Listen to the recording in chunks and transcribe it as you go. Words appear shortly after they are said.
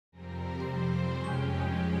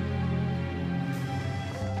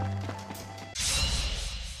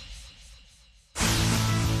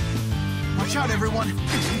Watch out, everyone! An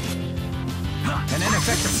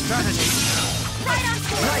ineffective strategy. Right on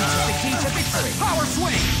point. Right is the key to victory. Power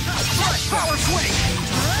swing! Power swing!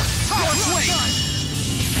 Power swing!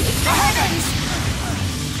 The heavens.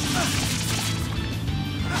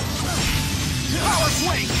 Power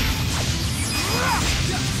swing!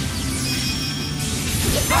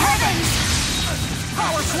 The heavens.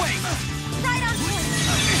 Power swing! Right on point.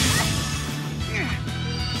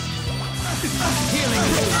 Healing.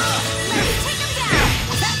 Let's take him down.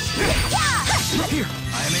 Here,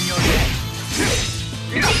 I am in your debt.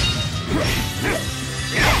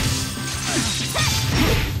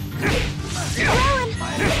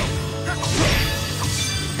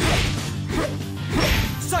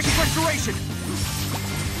 Psychic restoration.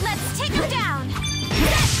 Let's take him down.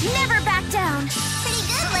 Never back down. Pretty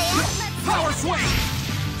good, Leia. Power swing.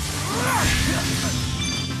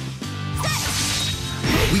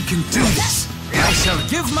 We can do this. I shall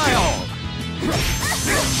give my all.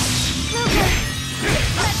 Luger.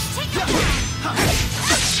 Let's take him down.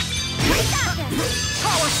 We got this.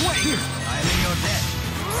 Power swing. Here, I am in your debt.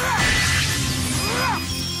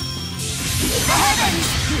 The heavens.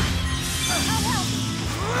 I'll help.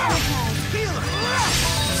 Healer.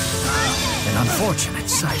 An unfortunate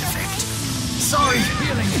side effect. Sorry.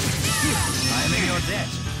 Healing. Here, I am in your debt.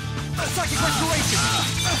 Psychic restoration.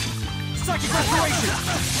 Psychic restoration.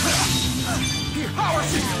 Here, power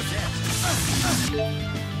swing. Your debt.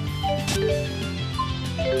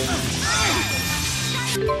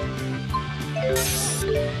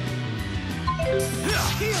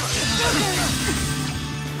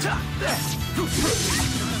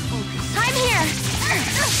 I'm here.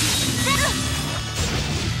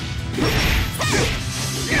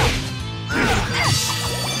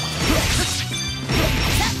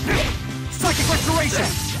 Psychic restoration.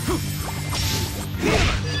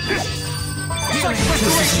 Psychic restoration.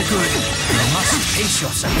 This isn't good. You must pace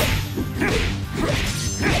yourself.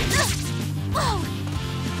 Whoa.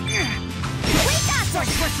 We got this.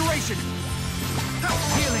 Psychic restoration.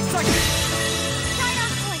 Healing. Psychic. Right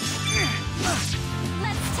on point.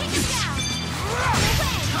 Let's take him down.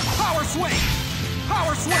 Away. Power swing.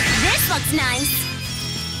 Power swing. This looks nice.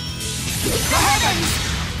 The heavens.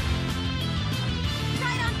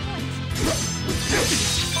 Right on point.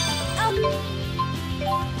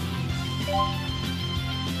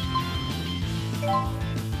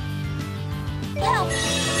 Help.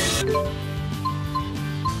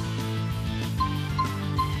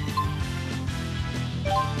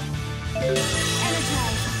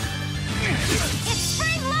 Energize. It's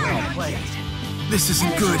spring low. Well played. This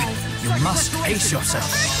isn't good. You must pace yourself.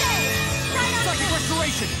 First aid. Right on Psychic point.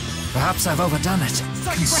 restoration. Perhaps I've overdone it.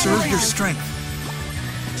 Conserve your strength.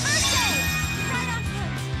 First aid. Right on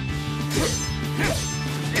point.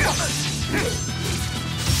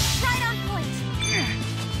 Right on point.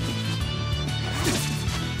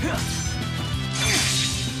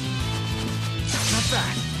 Not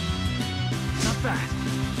bad. Not bad.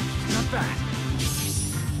 Not bad.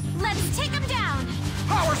 Let's take him down.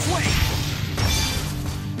 Power swing.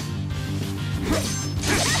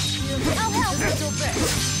 I'll help. That's your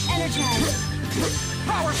best. Energize.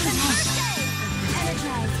 Power swing. First aid.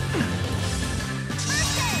 Energize.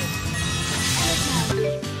 First aid.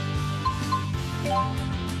 Energize.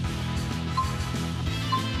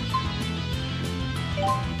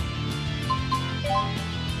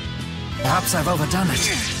 Perhaps I've overdone it. First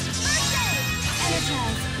aid.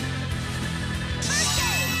 Energize. First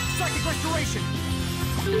aid. Psychic restoration.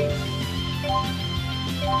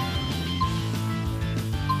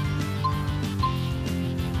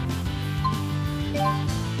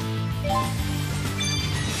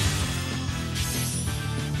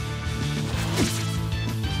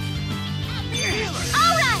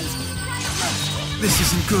 All right. This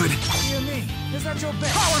isn't good. Dear me, is that your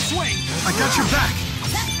best? Power swing. I got your back.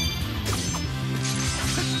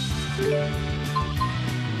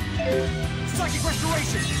 Psychic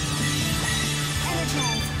restoration.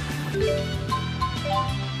 Energize.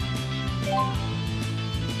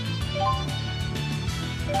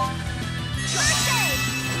 First aid.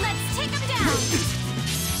 Let's take him down.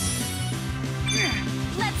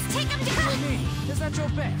 Let's take him down. Me, is that your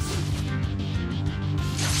best?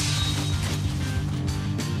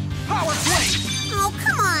 Power swing. Oh,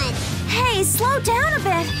 come on. Hey, slow down a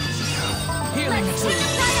bit. Healing Let's it. take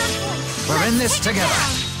him right on point. We're in this Let's take him together.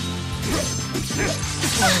 down.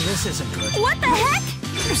 Well, this isn't good. What the heck?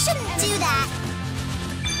 You shouldn't do that.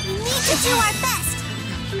 We need to do our best.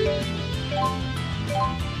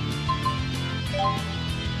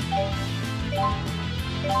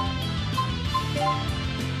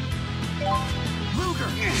 Luger.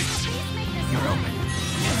 You're open.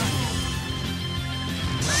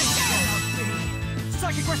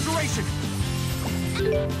 Psychic restoration!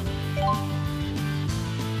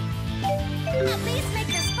 At least make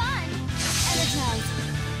this fun. Energize.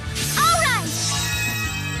 All right.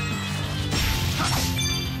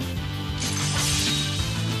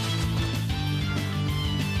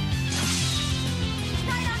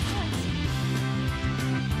 Right on point.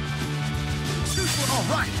 All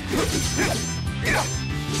right.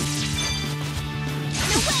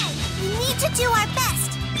 No way. We need to do our best.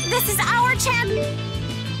 This is our chance.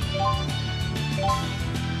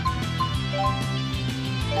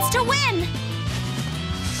 It's to win.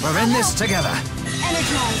 We're in this together.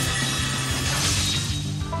 Energize.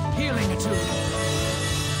 Healing attuned.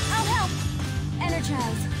 I'll help.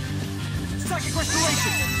 Energize. Psychic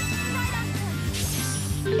restoration! Right on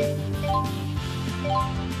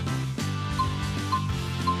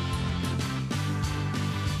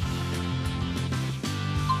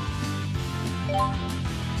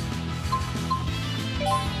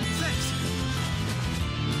Thanks.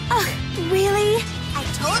 Ugh, really? I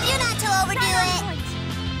told you not to overdo it.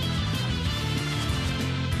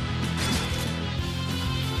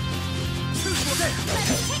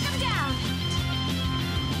 Let's take him down.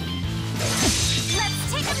 Let's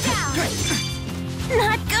take him down.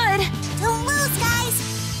 Not good. Don't lose, guys.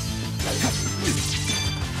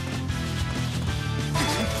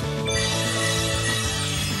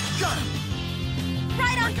 Got him!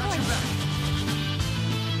 Right on Got your point. back.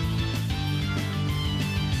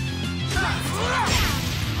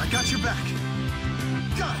 I got your back.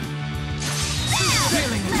 Got it.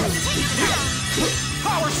 Healing Let's take him down.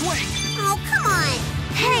 Power swing! Oh, come on.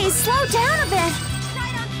 Hey, slow down a bit.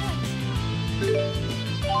 Right on point.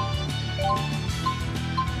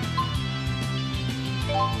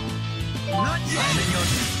 Not yet!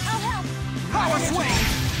 I'll help. Power swing!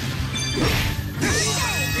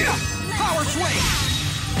 Power swing!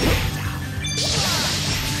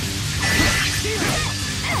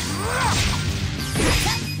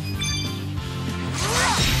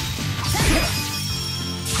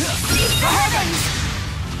 The heavens!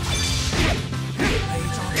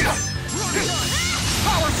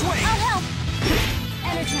 Power swing! I'll help.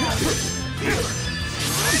 Energize.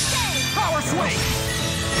 Power swing!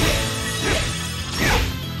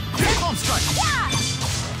 Palm strike!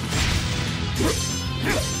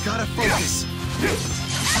 Gotta focus.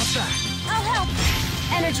 Not that. I'll help.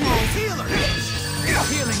 Energize. Healer!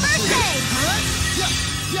 Healing First aid.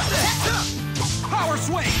 Power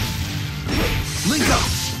swing! Link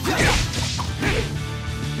up!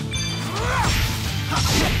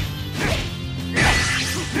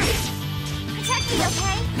 Protect me,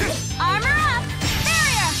 okay? Armor up.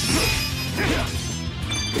 Barrier.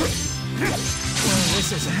 This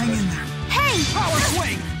is hang in there. Hey. Power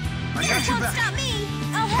swing! I got your Won't back. stop me.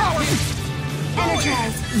 I'll help.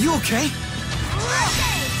 Energize. You okay? First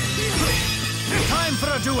aid. Time for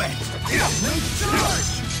a duet. No charge!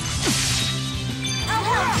 I'll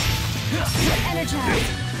help. Energize.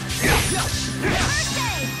 First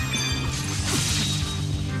aid.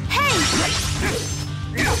 Hey.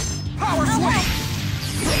 Power I'll swing! help.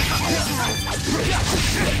 Energize.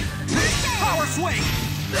 First aid. Power swing!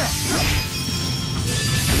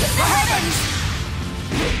 The heavens.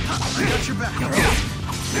 I got your back.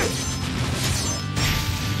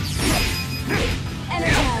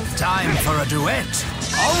 Energize. Time for a duet.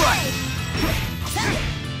 All right.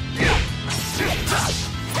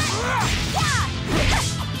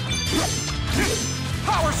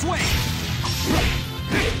 Power swing!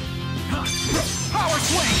 Power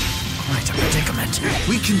swing! Quite a predicament.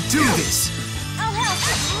 We can do this! I'll help.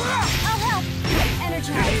 I'll help.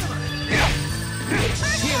 Energize.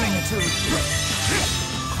 Healing attuned.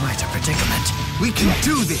 Quite a predicament. We can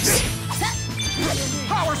do this!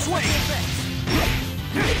 Power swing!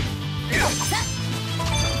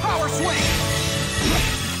 Power swing!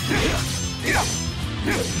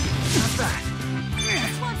 Not bad.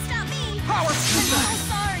 This won't stop me. Power I'm swing! so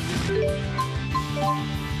sorry.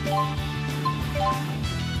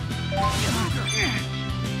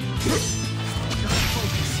 Gotta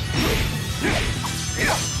focus.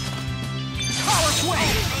 Power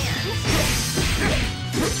swing!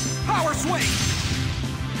 Power swing!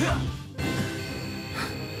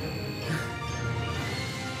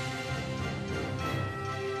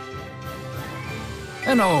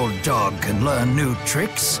 An old dog can learn new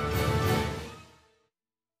tricks.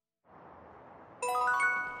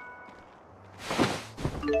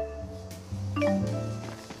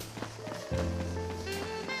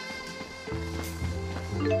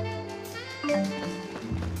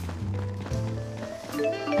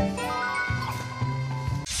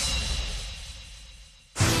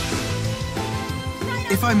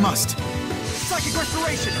 if I must. Psychic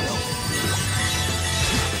restoration!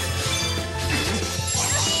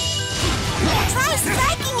 Try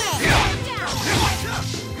striking it!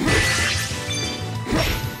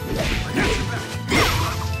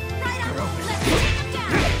 Right on, let's take him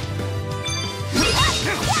down!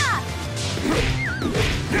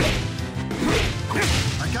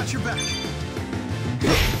 I got your back.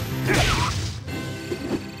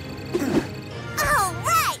 All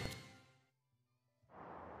right!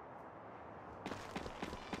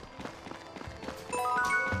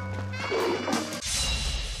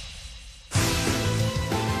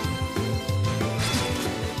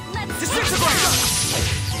 Let's Disintegrate!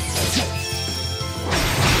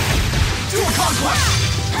 Do a conquest!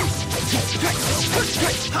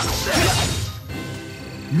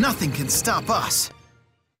 Nothing can stop us.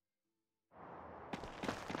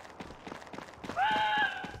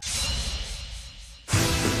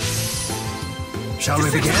 Shall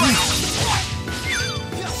we begin?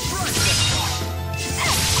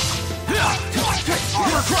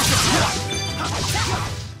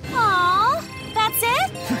 Aww, that's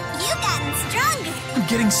it? You've gotten stronger. I'm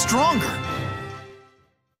getting stronger.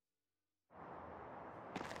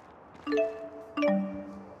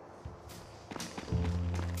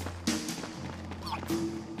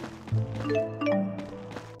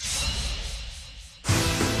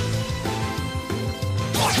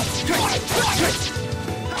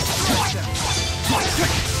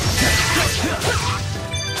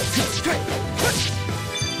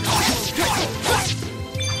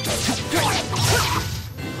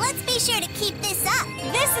 Let's be sure to keep this up.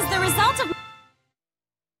 This is the result of...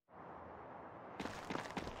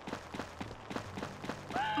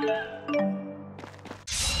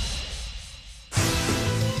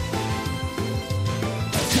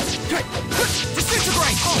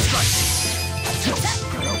 Disintegrate!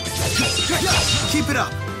 Keep it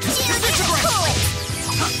up. Disintegrate!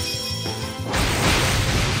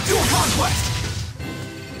 Do a conquest!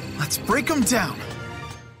 Let's break them down.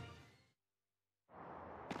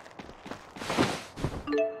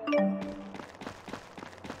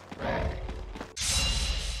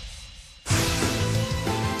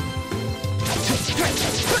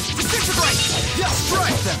 Disintegrate! Yes,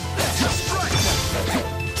 strike them! Strike them!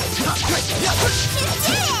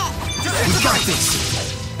 We got this.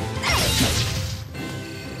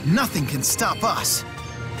 Nothing can stop us.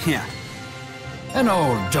 Yeah. An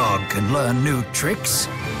old dog can learn new tricks.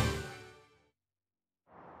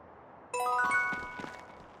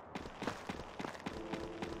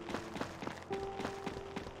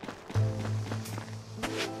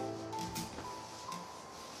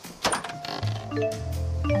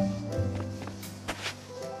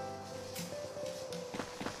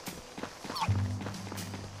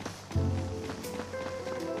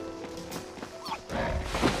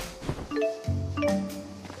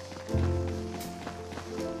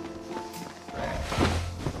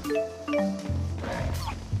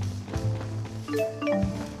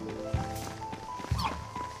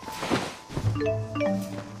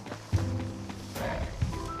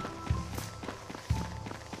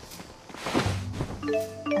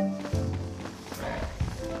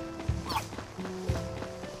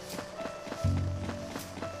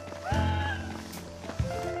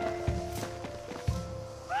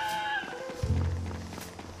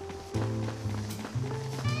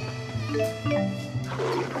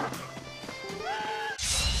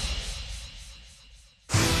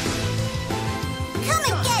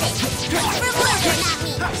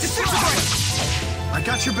 I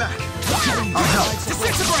got your back. I'll help.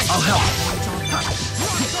 Disintegrate! I'll help.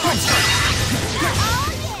 Oh,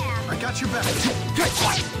 yeah! I got your back.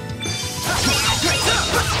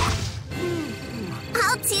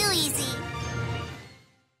 All too easy.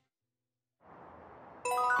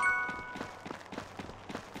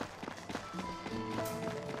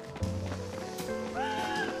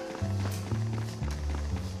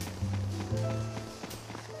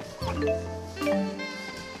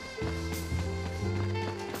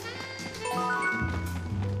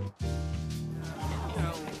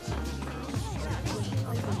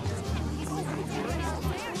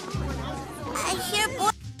 I hear boy.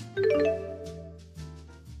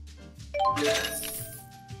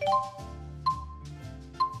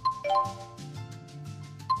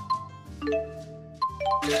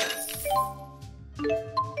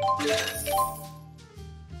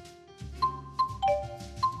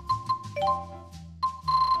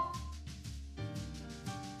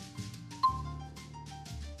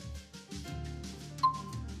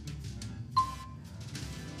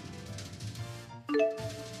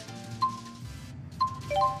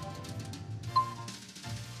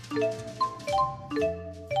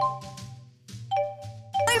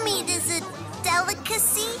 For meat is a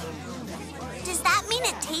delicacy? Does that mean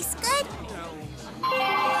it tastes good?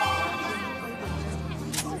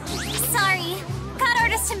 Sorry. Got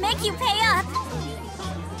orders to make you pay up.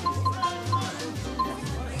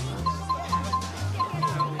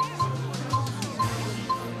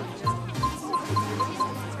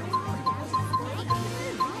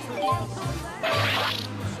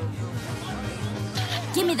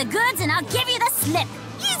 Give me the goods and I'll give you the slip.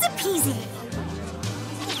 Easy peasy.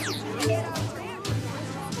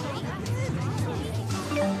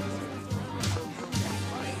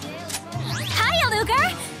 Hi, Luger.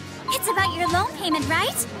 It's about your loan payment,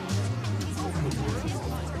 right?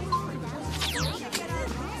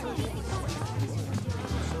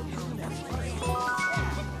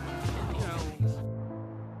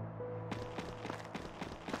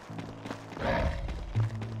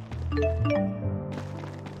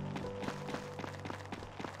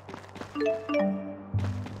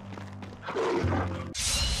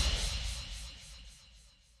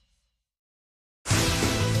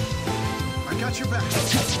 I got your back.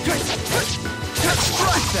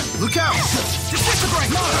 Strike them! Look out!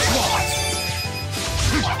 Disintegrate! Not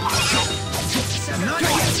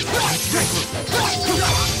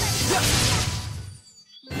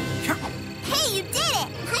Hey, you did it!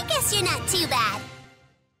 I guess you're not too bad.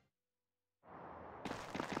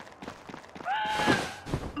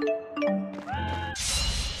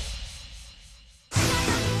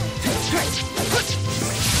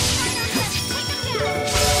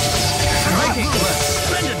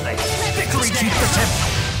 Splendidly! Victory keep the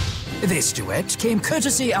temple! This duet came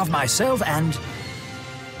courtesy of myself and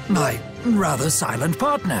my rather silent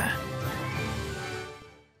partner.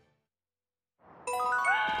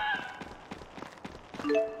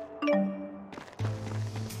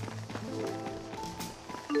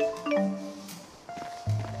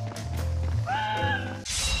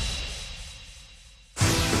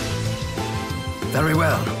 Very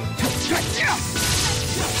well.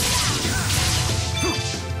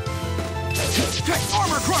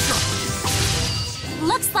 Armor crusher!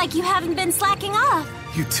 Looks like you haven't been slacking off.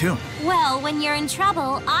 You too. Well, when you're in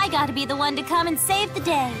trouble, I gotta be the one to come and save the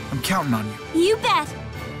day. I'm counting on you. You bet.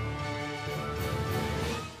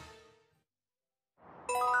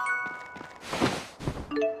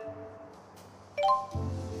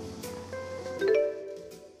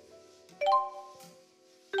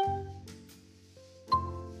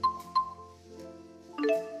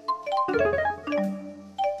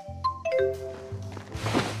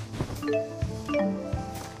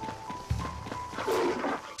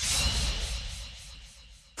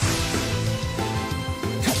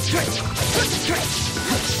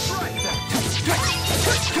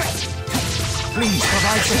 Please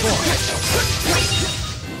provide support.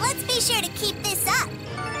 Let's be sure to keep this up.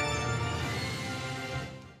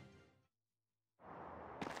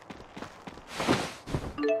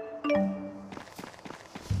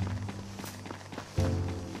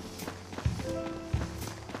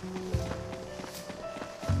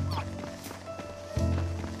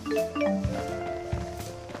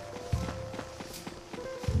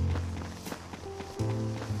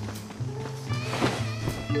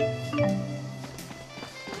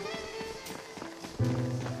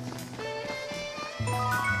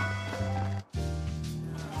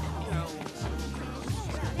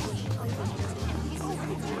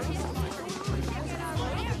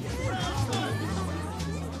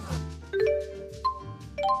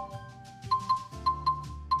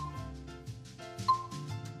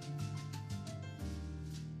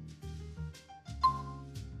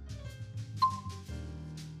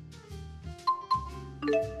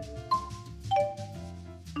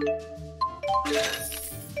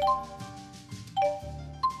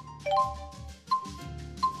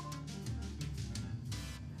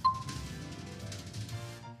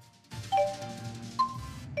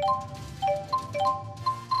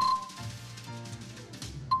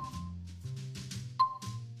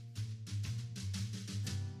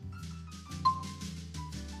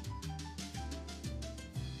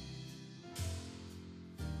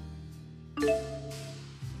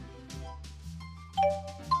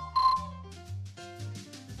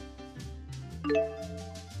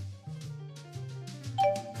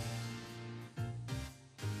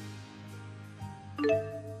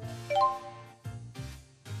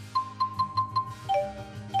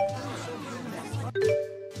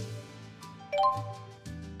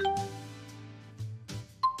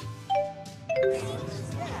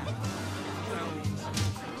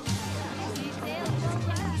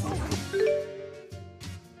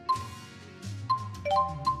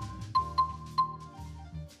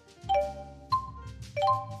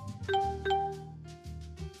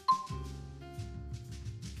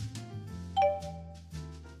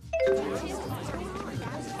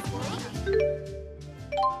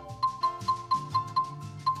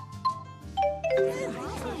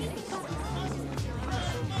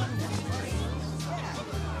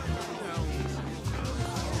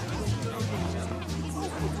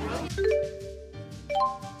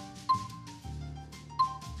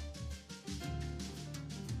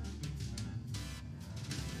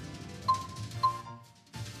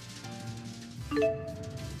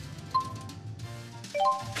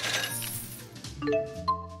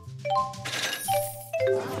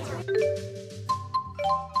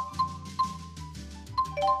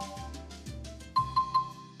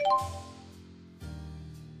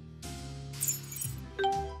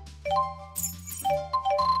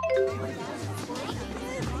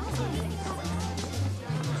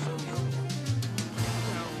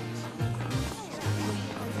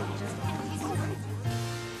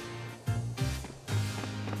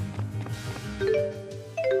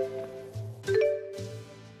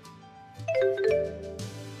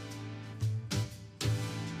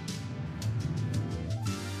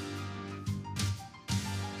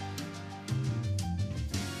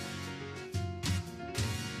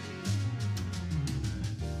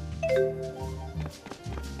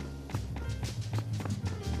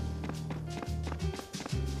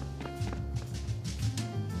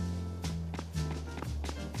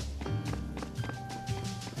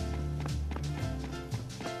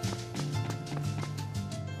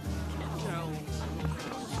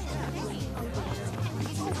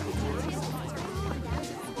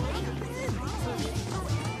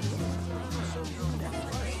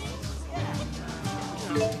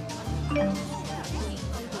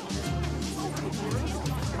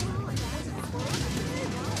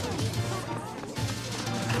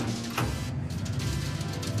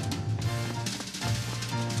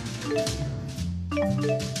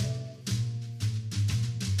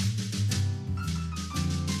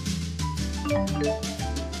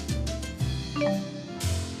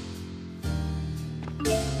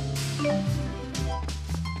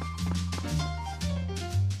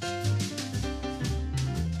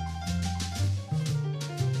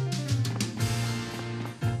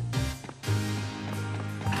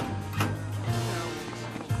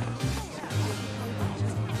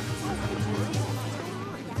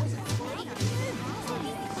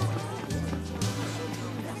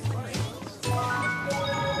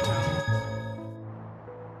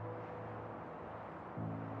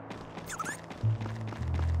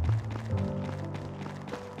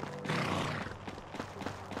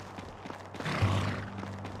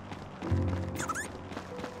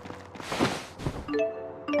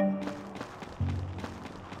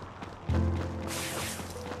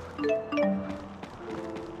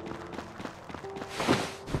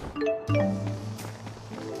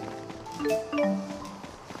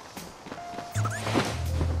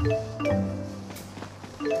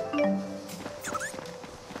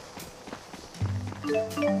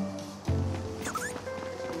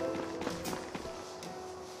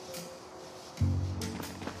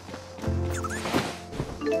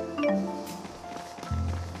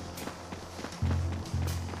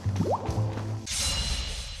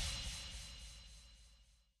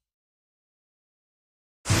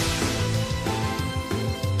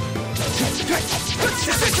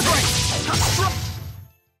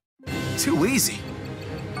 Too easy.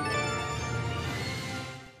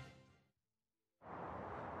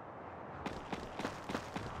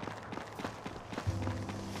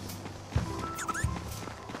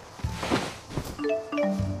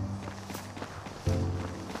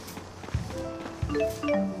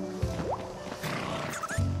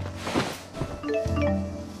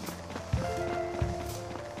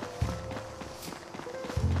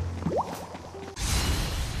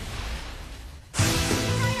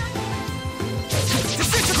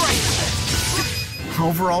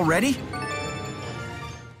 Over already?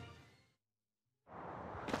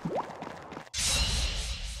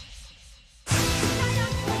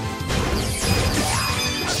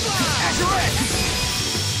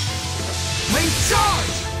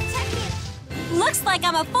 Looks like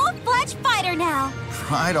I'm a full-fledged fighter now.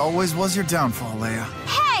 Pride always was your downfall, Leia.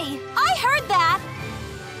 Hey, I heard that.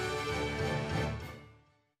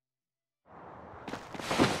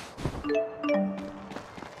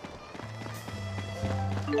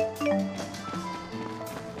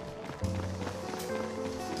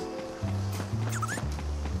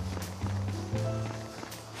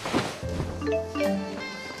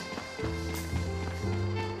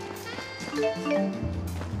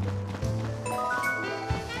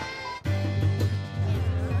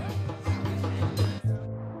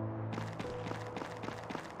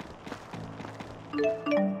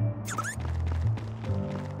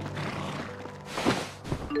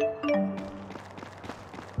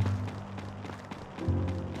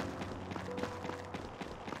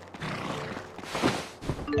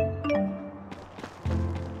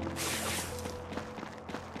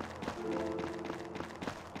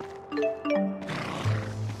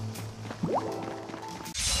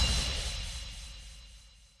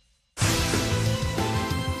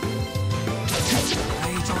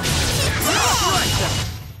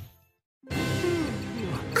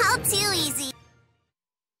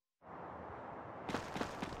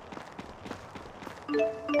 I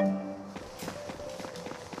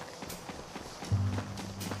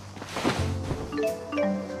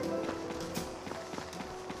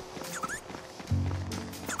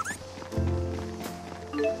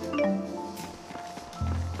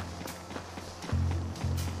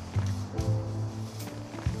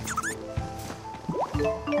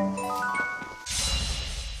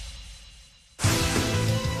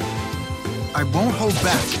won't hold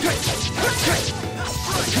back.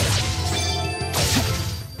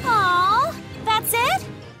 Aww, that's it?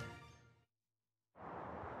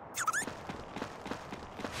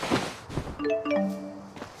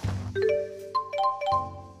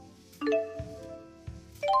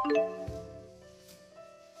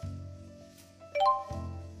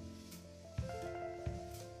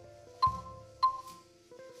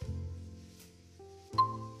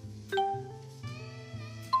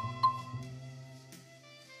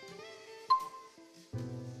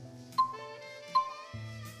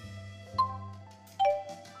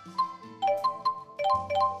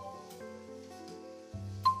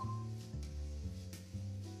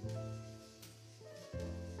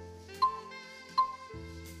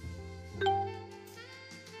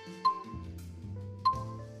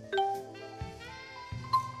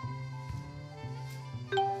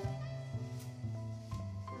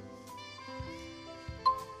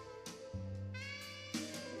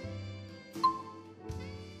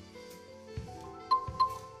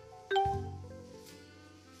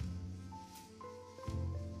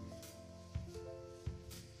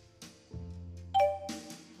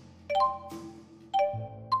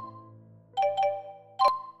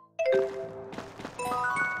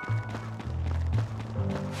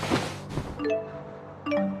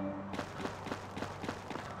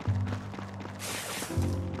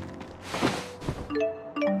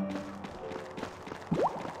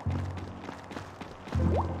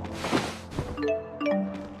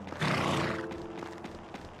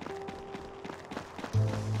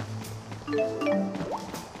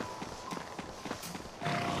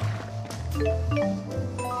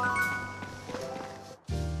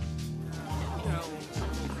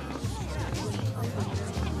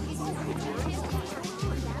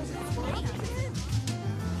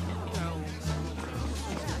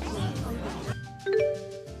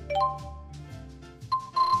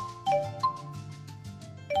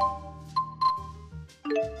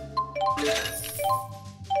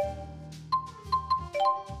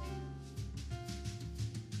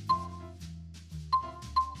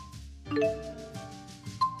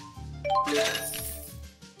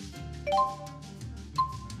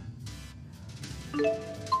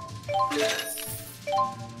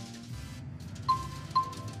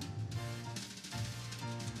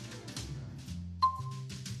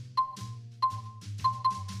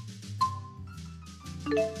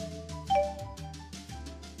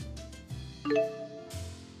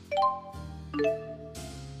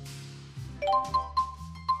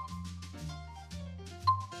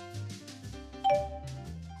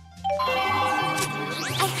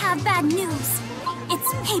 I have bad news.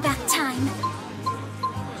 It's payback time.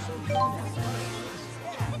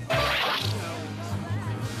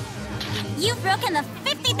 You've broken the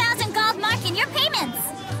 50,000 gold mark in your payments.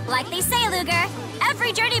 Like they say, Luger,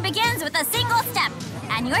 every journey begins with a single step,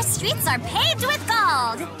 and your streets are paved with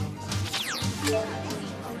gold.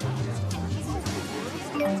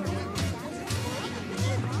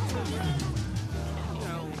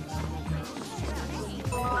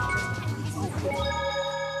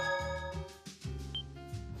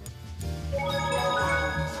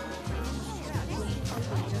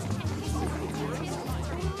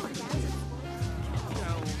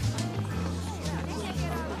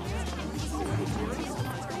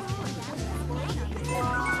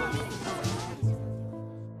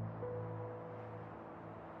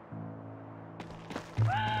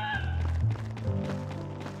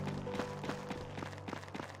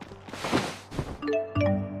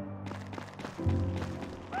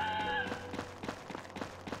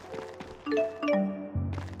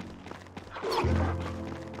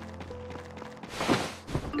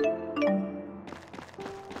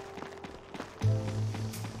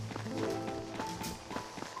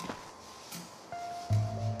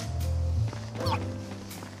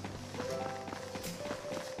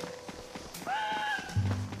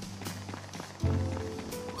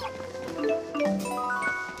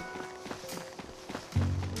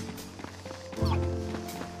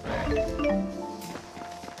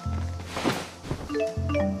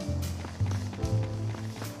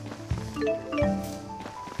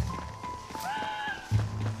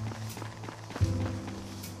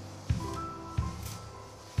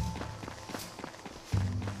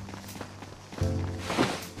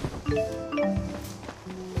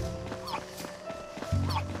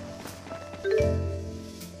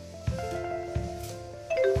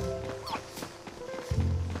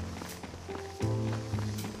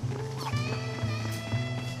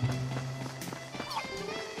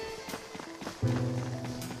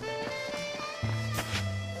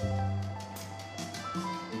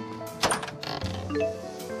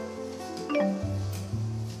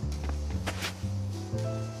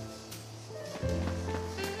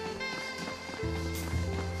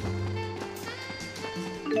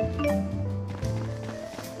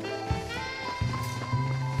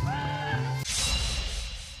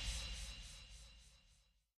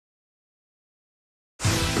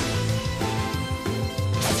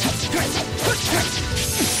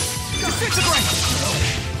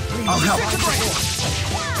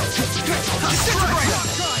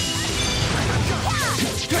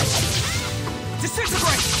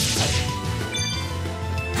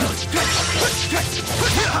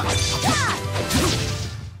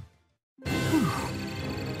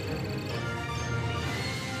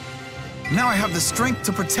 Now I have the strength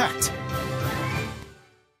to protect.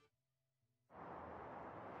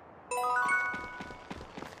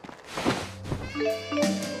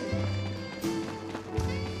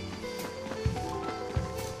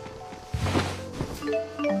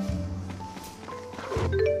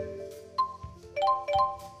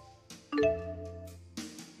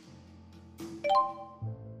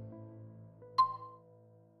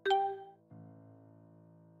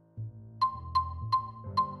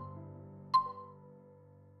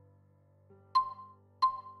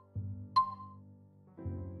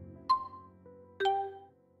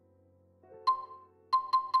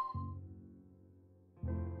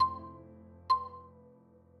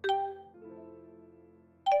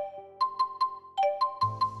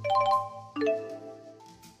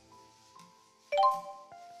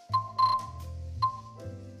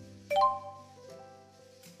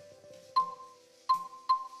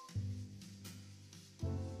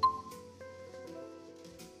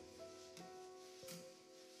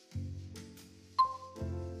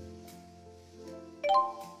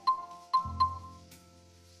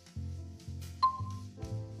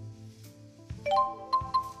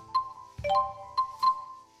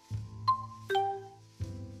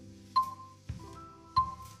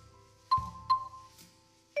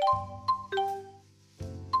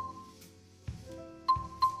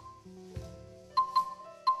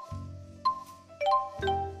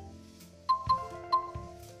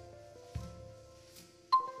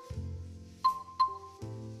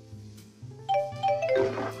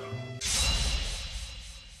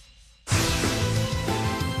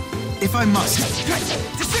 If I must.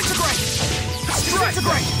 Disintegrate!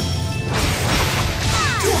 Disintegrate!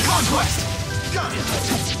 Do a conquest!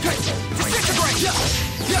 Disintegrate!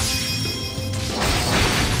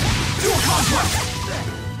 Do a conquest!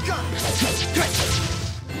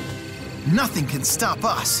 Nothing can stop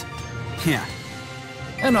us. Yeah.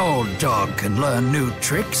 An old dog can learn new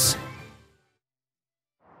tricks.